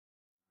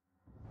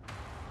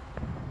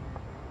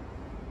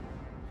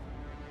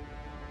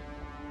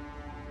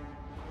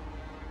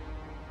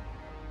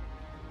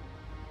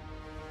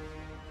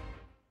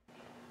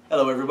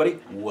Hello everybody,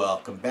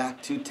 welcome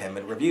back to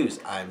 10-Minute Reviews.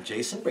 I'm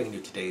Jason, bringing you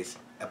today's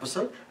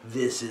episode.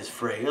 This is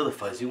Freya, the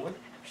fuzzy one.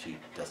 She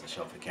doesn't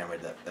show up for the camera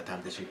that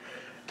time, does she?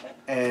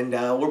 And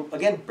we're,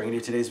 again, bringing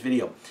you today's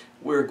video.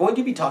 We're going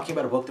to be talking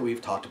about a book that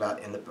we've talked about,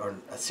 or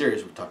a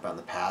series we've talked about in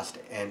the past,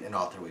 and an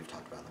author we've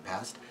talked about in the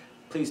past.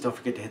 Please don't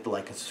forget to hit the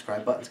like and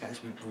subscribe buttons, guys.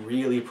 We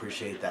really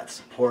appreciate that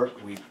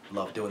support. We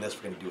love doing this.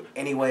 We're going to do it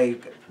anyway.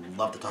 We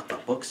love to talk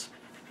about books,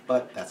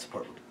 but that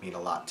support would mean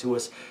a lot to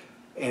us.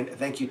 And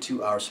thank you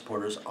to our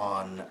supporters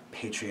on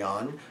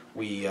Patreon.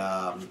 We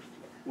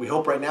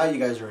hope right now you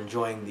guys are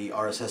enjoying the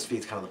RSS feed.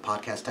 It's kind of the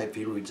podcast type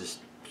feed where we just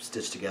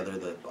stitch together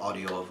the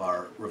audio of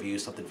our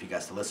reviews, something for you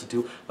guys to listen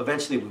to.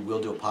 Eventually we will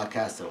do a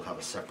podcast that'll have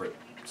a separate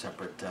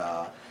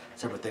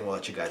thing. We'll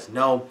let you guys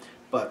know.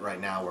 But right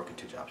now working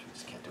two jobs, we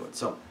just can't do it.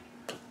 So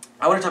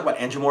I want to talk about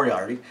Andrew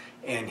Moriarty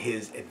and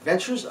his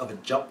Adventures of a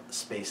Jump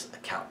Space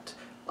Account.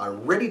 I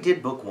already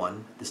did book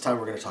one. This time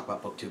we're going to talk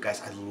about book two.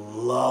 Guys, I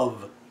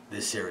love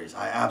this series.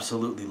 I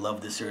absolutely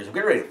love this series. I'm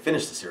getting ready to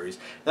finish the series.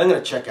 Then I'm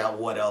going to check out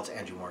what else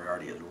Andrew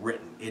Moriarty has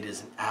written. It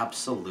is an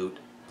absolute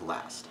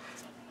blast.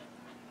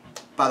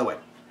 By the way,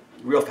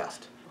 real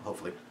fast,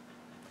 hopefully,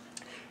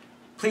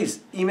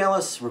 please email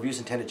us,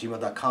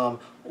 reviewsintent@gmail.com,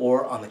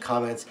 or on the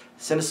comments,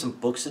 send us some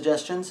book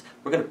suggestions.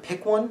 We're going to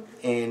pick one,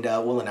 and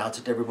we'll announce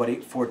it to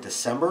everybody for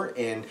December,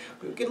 and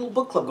we'll get a little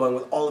book club going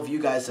with all of you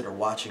guys that are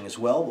watching as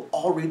well. We'll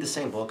all read the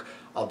same book.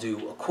 I'll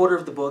do a quarter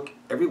of the book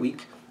every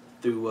week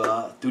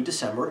through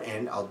December,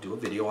 and I'll do a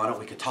video on it.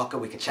 We could talk,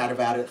 we could chat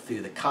about it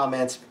through the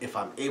comments if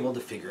I'm able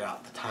to figure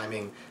out the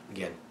timing.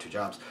 Again, two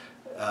jobs.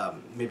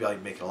 Maybe I'll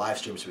make it a live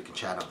stream so we can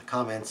chat on the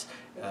comments.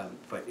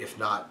 But if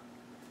not,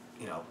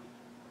 you know,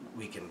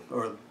 we can,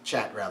 or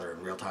chat rather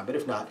in real time. But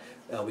if not,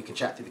 we can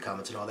chat through the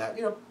comments and all that.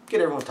 You know, get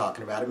everyone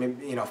talking about it.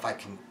 Maybe, you know, if I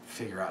can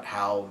figure out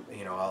how,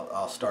 you know,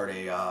 I'll start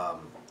a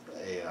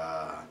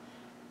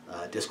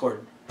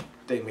Discord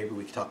thing. Maybe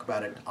we can talk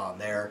about it on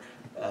there.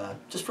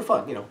 Just for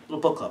fun, you know, little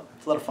book club.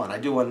 It's a lot of fun. I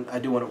do one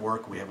at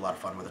work. We have a lot of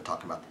fun with it,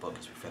 talking about the book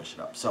as we finish it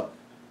up. So,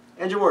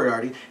 Andrew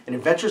Moriarty and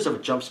Adventures of a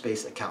Jump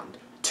Space Accountant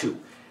 2.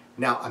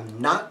 Now,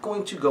 I'm not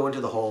going to go into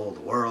the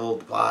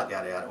world, the plot,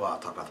 yada yada. Well, I'll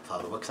talk about the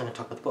plot of the book because I'm going to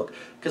talk about the book,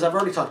 because I've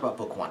already talked about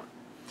book one.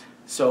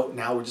 So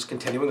now we're just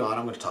continuing on.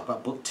 I'm going to talk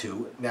about book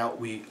two. Now,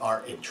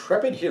 our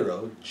intrepid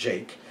hero,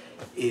 Jake,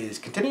 is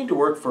continuing to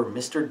work for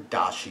Mr.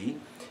 Dashi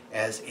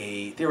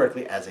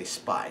theoretically as a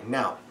spy.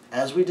 Now,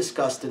 as we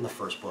discussed in the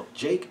first book,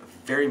 Jake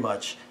very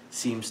much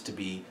seems to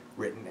be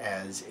written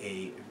as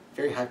a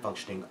very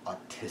high-functioning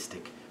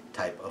autistic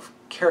type of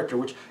character,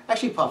 which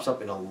actually pops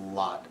up in a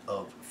lot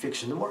of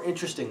fiction. The more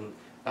interesting,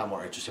 not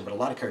more interesting, but a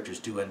lot of characters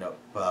do end up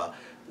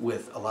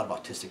with a lot of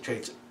autistic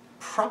traits,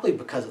 probably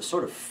because it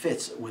sort of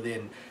fits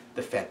within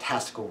the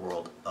fantastical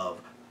world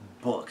of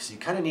books. You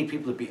kind of need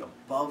people to be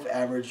above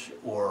average,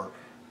 or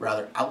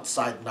rather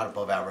outside, not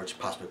above average,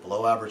 possibly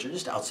below average, or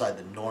just outside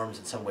the norms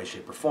in some way,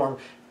 shape, or form,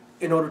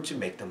 in order to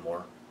make them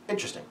more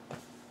interesting.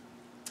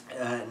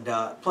 And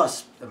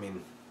plus, I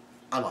mean,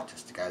 I'm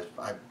autistic, guys.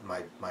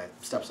 My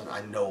stepson,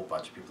 I know a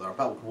bunch of people that are.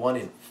 About 1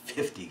 in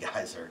 50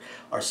 guys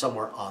are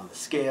somewhere on the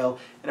scale,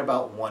 and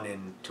about 1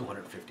 in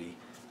 250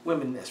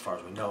 women, as far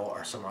as we know,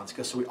 are somewhere on the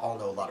scale. So we all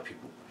know a lot of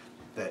people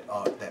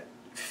that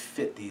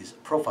fit these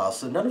profiles.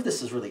 So none of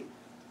this is really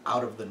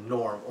out of the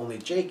norm. Only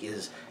Jake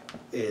is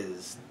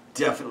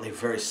definitely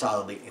very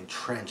solidly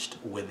entrenched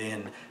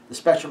within the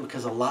spectrum,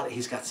 because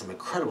he's got some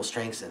incredible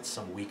strengths and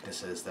some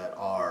weaknesses that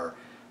are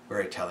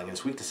very telling. And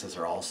his weaknesses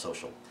are all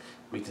social.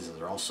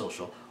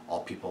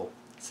 All people,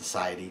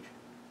 society,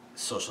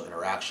 social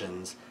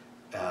interactions,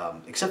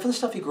 except for the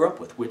stuff he grew up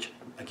with, which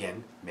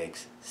again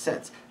makes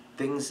sense.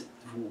 Things,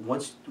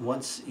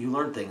 once you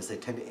learn things, they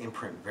tend to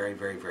imprint very,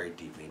 very, very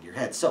deeply into your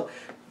head. So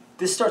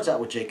this starts out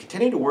with Jake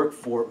continuing to work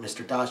for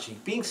Mr. Dashi,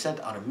 being sent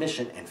on a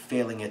mission and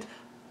failing it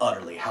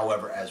utterly.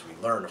 However, as we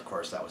learn, of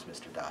course, that was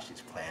Mr.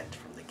 Dashi's plan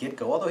from the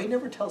get-go, although he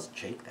never tells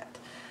Jake that.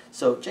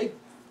 So Jake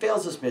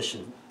fails this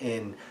mission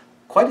in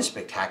quite a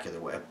spectacular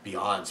way,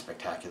 beyond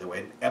spectacular way,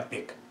 an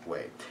epic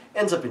way.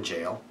 Ends up in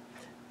jail,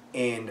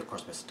 and of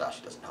course Mr.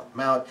 Dashi doesn't help him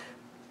out,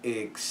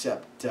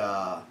 except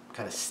kind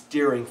of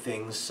steering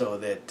things so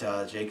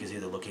that Jake is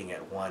either looking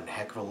at one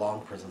heck of a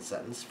long prison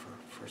sentence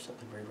for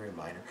something very, very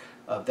minor,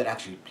 that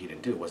actually he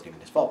didn't do, it wasn't even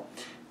his fault,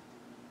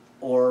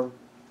 or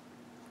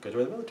goes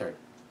away to the military.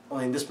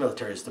 I mean, this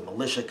military is the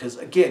militia, because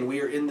again, we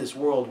are in this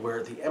world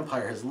where the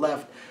Empire has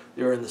left.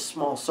 They're in the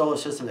small solar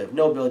system. They have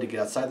no ability to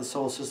get outside the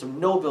solar system,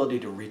 no ability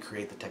to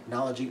recreate the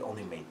technology,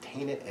 only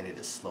maintain it, and it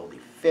is slowly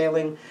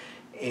failing.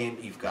 And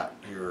you've got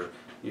your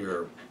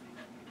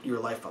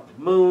life on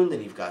the moon,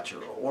 then you've got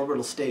your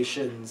orbital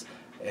stations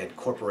and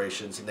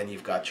corporations, and then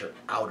you've got your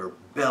outer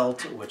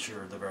belt, which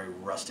are the very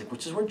rustic,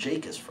 which is where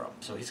Jake is from.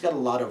 So he's got a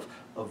lot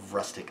of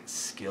rustic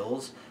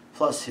skills,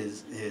 plus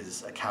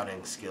his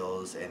accounting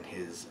skills and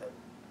his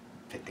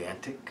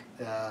pedantic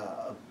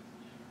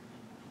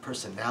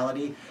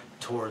personality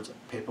towards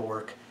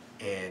paperwork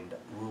and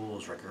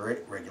rules,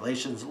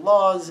 regulations,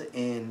 laws,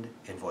 and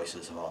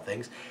invoices of all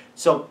things.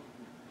 So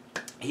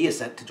he is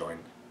sent to join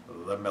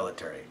the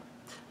military.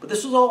 But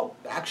this was all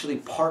actually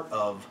part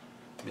of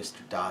Mr.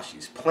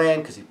 Dashi's plan,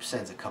 because he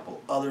sends a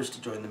couple others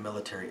to join the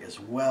military as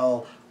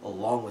well,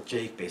 along with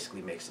Jake.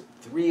 Basically makes it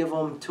 3 of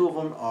them. 2 of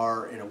them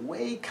are, in a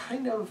way,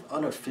 kind of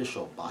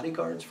unofficial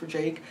bodyguards for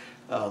Jake,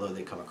 although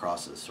they come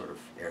across as sort of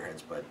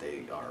airheads, but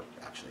they are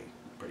actually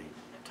pretty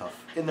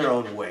tough in their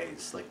own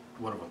ways. Like,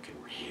 one of them can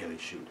really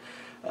shoot.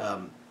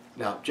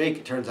 Now, Jake,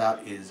 it turns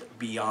out, is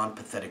beyond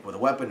pathetic with a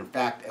weapon. In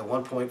fact, at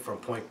one point, from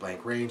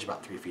point-blank range,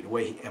 about 3 feet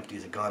away, he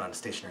empties a gun on a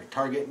stationary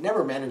target.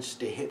 Never manages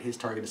to hit his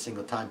target a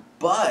single time,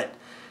 but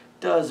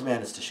does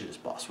manage to shoot his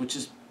boss, which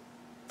is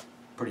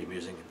pretty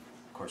amusing, and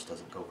of course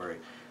doesn't go very,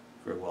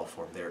 very well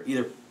for him there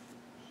either.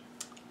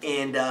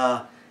 And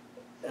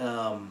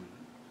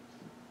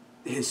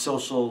his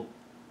social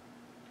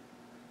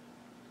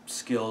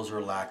skills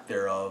or lack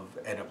thereof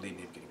end up leading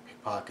him getting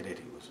pickpocketed.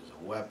 He loses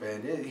a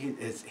weapon.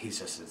 He's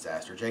just a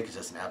disaster. Jake is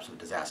just an absolute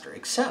disaster,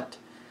 except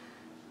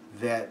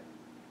that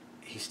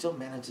he still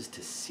manages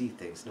to see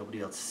things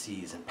nobody else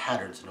sees, and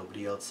patterns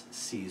nobody else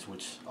sees,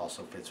 which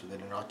also fits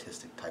within an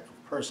autistic type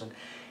of person,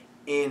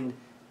 and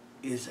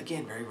is,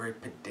 again, very, very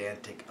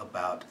pedantic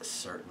about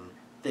certain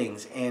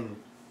things. And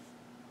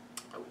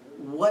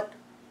what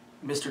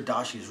Mr.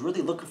 Dashi is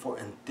really looking for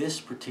in this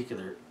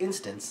particular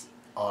instance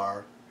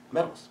are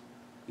metals.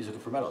 He's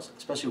looking for metals,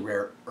 especially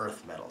rare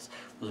earth metals.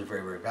 Those are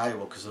very, very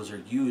valuable, because those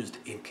are used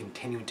in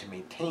continuing to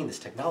maintain this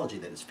technology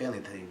that is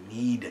failing, that they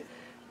need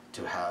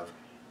to have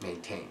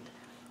maintained.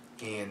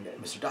 And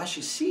Mr.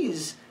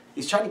 Dashi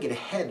he's trying to get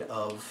ahead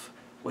of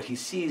what he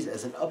sees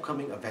as an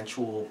upcoming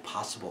eventual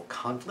possible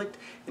conflict,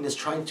 and is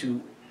trying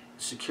to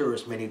secure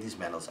as many of these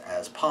metals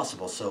as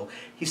possible. So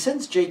he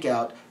sends Jake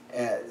out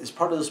as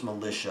part of this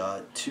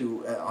militia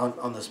to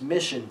on this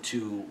mission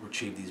to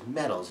retrieve these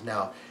metals.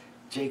 Now,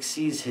 Jake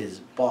sees his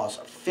boss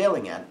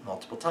failing at it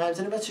multiple times,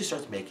 and eventually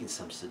starts making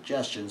some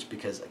suggestions,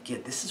 because,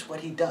 again, this is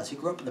what he does. He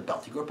grew up in the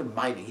belt. He grew up in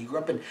mining. He grew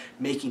up in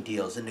making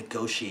deals and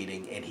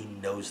negotiating, and he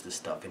knows this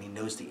stuff, and he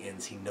knows the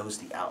ins. He knows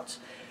the outs.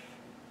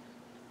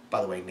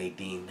 By the way,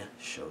 Nadine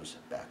shows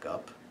back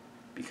up,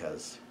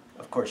 because,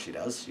 of course she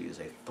does. She is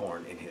a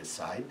thorn in his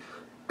side.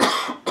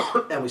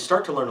 And we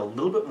start to learn a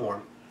little bit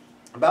more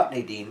about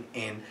Nadine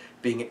and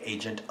being an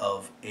agent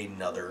of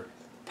another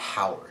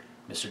power.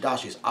 Mr.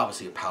 Dashi is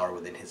obviously a power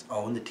within his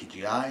own, the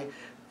TGI,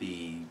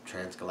 the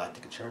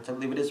Transgalactic Insurance, I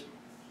believe it is.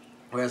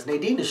 Whereas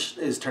Nadine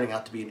is turning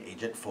out to be an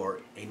agent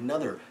for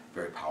another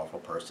very powerful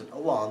person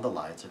along the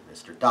lines of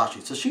Mr.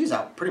 Dashi. So she's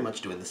out pretty much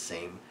doing the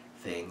same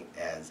thing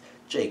as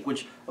Jake,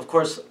 which, of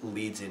course,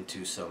 leads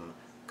into some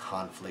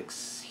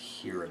conflicts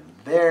here and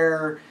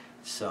there,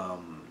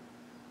 some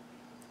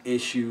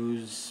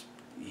issues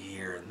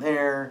here and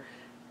there.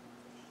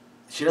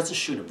 She doesn't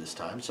shoot him this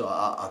time, so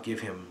I'll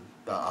give her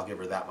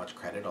that much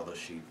credit, although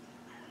she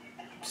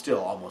still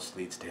almost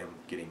leads to him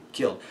getting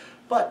killed.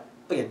 But,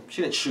 again,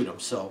 she didn't shoot him,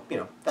 so, you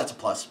know, that's a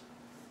plus.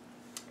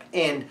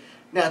 And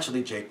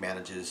naturally, Jake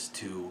manages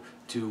to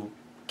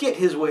get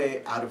his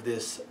way out of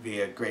this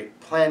via great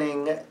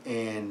planning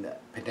and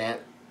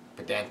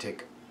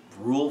pedantic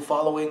rule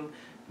following,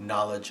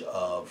 knowledge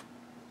of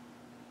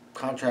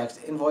contracts,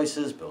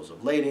 invoices, bills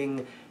of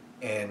lading,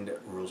 and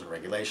rules and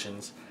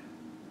regulations.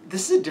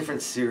 This is a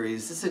different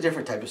series. This is a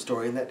different type of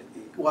story, in that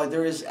while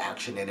there is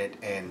action in it,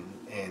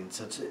 and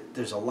so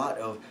there's a lot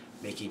of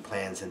making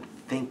plans and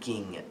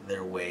thinking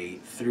their way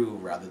through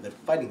rather than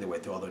fighting their way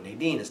through, although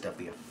Nadine is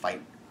definitely a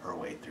fight her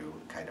way through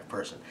kind of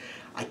person.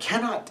 I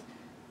cannot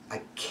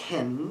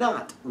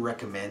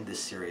recommend this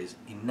series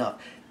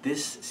enough.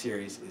 This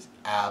series is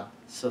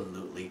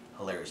absolutely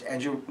hilarious.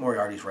 Andrew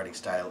Moriarty's writing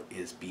style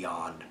is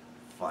beyond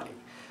funny.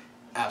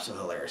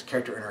 Absolutely hilarious.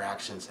 Character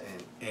interactions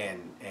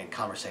and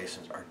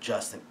conversations are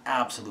just an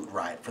absolute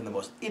riot. From the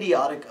most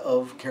idiotic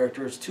of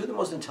characters to the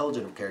most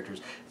intelligent of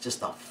characters, it's just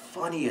the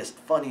funniest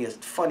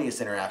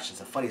interactions,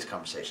 the funniest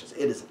conversations.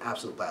 It is an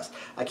absolute blast.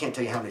 I can't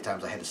tell you how many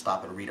times I had to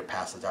stop and read a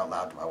passage out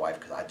loud to my wife,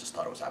 because I just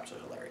thought it was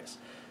absolutely hilarious.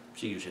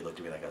 She usually looked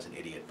at me like I was an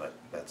idiot, but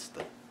that's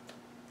the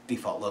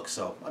default look,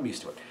 so I'm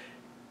used to it.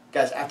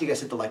 Guys, after you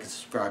guys hit the like and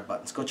subscribe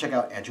buttons, go check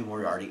out Andrew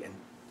Moriarty and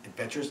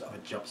Adventures of a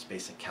Jump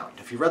Space Accountant.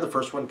 If you read the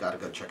first one, gotta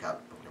go check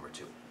out book number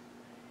 2.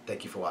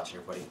 Thank you for watching,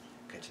 everybody.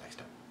 Catch you next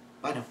time.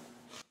 Bye now.